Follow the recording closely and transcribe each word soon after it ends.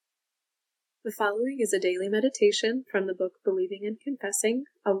The following is a daily meditation from the book Believing and Confessing,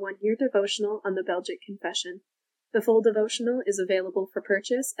 a one-year devotional on the Belgic Confession. The full devotional is available for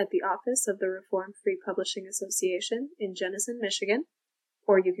purchase at the office of the Reformed Free Publishing Association in Jenison, Michigan,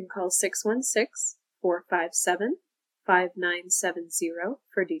 or you can call 616-457-5970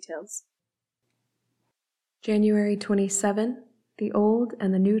 for details. January 27, the Old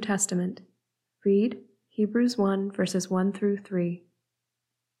and the New Testament. Read Hebrews 1, verses 1 through 3.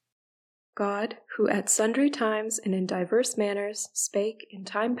 God, who at sundry times and in divers manners spake in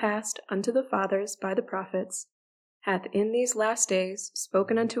time past unto the fathers by the prophets, hath in these last days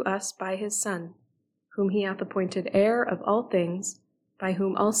spoken unto us by his Son, whom he hath appointed heir of all things, by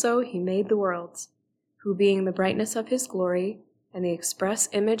whom also he made the worlds, who being the brightness of his glory, and the express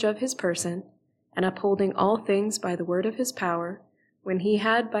image of his person, and upholding all things by the word of his power, when he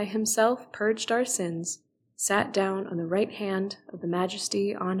had by himself purged our sins, sat down on the right hand of the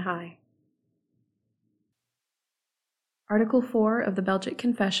Majesty on high. Article 4 of the Belgic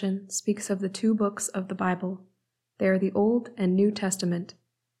Confession speaks of the two books of the Bible. They are the Old and New Testament.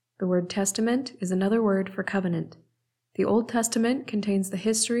 The word testament is another word for covenant. The Old Testament contains the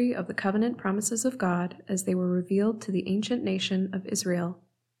history of the covenant promises of God as they were revealed to the ancient nation of Israel.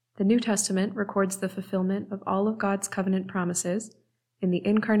 The New Testament records the fulfillment of all of God's covenant promises in the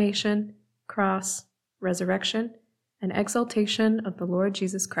incarnation, cross, resurrection, and exaltation of the Lord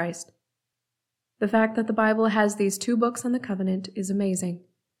Jesus Christ. The fact that the Bible has these two books on the covenant is amazing.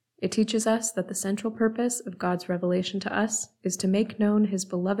 It teaches us that the central purpose of God's revelation to us is to make known his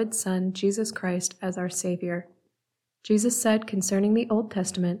beloved Son, Jesus Christ, as our Savior. Jesus said concerning the Old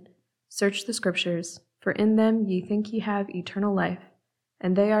Testament, "Search the Scriptures, for in them ye think ye have eternal life,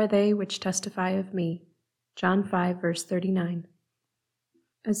 and they are they which testify of me." John 5, verse 39.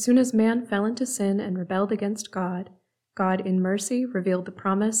 As soon as man fell into sin and rebelled against God, God in mercy revealed the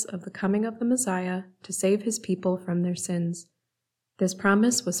promise of the coming of the Messiah to save his people from their sins. This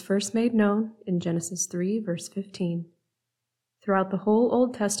promise was first made known in Genesis 3, verse 15. Throughout the whole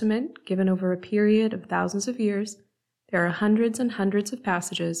Old Testament, given over a period of thousands of years, there are hundreds and hundreds of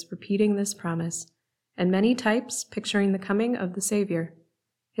passages repeating this promise, and many types picturing the coming of the Savior.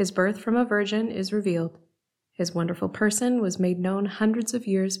 His birth from a virgin is revealed. His wonderful person was made known hundreds of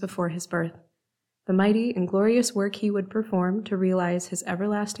years before his birth. The mighty and glorious work he would perform to realize his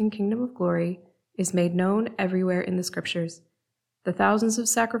everlasting kingdom of glory is made known everywhere in the Scriptures. The thousands of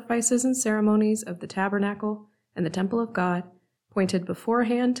sacrifices and ceremonies of the tabernacle and the temple of God pointed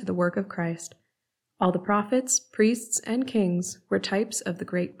beforehand to the work of Christ. All the prophets, priests, and kings were types of the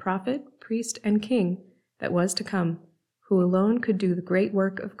great prophet, priest, and king that was to come, who alone could do the great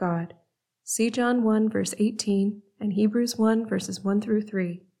work of God. See John 1, verse 18, and Hebrews 1, verses 1 through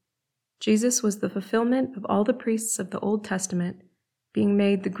 3. Jesus was the fulfillment of all the priests of the Old Testament, being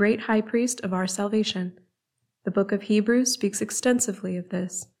made the great high priest of our salvation. The book of Hebrews speaks extensively of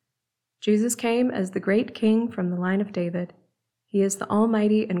this. Jesus came as the great king from the line of David. He is the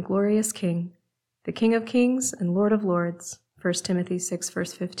almighty and glorious king, the King of kings and Lord of lords, 1 Timothy 6,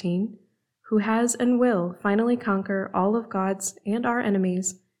 verse 15, who has and will finally conquer all of God's and our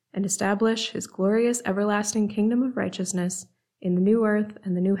enemies and establish his glorious everlasting kingdom of righteousness in the new earth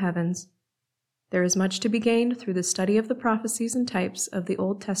and the new heavens. There is much to be gained through the study of the prophecies and types of the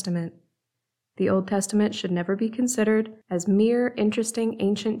Old Testament. The Old Testament should never be considered as mere interesting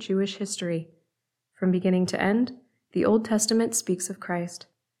ancient Jewish history. From beginning to end, the Old Testament speaks of Christ.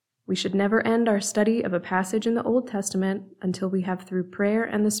 We should never end our study of a passage in the Old Testament until we have, through prayer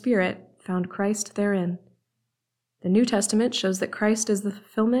and the Spirit, found Christ therein. The New Testament shows that Christ is the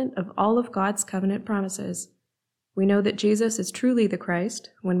fulfillment of all of God's covenant promises. We know that Jesus is truly the Christ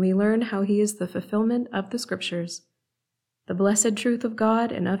when we learn how he is the fulfillment of the Scriptures. The blessed truth of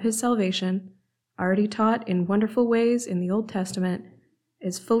God and of his salvation, already taught in wonderful ways in the Old Testament,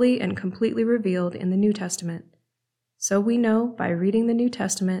 is fully and completely revealed in the New Testament. So we know by reading the New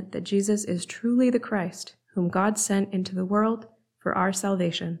Testament that Jesus is truly the Christ, whom God sent into the world for our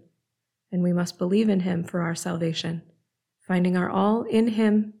salvation, and we must believe in him for our salvation, finding our all in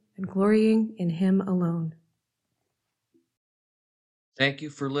him and glorying in him alone. Thank you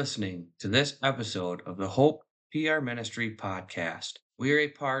for listening to this episode of the Hope PR Ministry podcast. We are a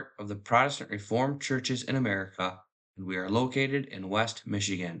part of the Protestant Reformed Churches in America, and we are located in West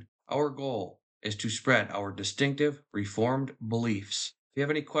Michigan. Our goal is to spread our distinctive Reformed beliefs. If you have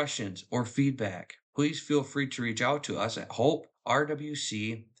any questions or feedback, please feel free to reach out to us at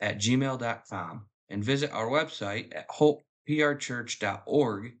hoperwc@gmail.com and visit our website at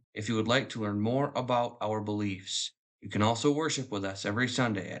hopeprchurch.org if you would like to learn more about our beliefs. You can also worship with us every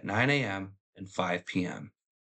Sunday at 9 a.m. and 5 p.m.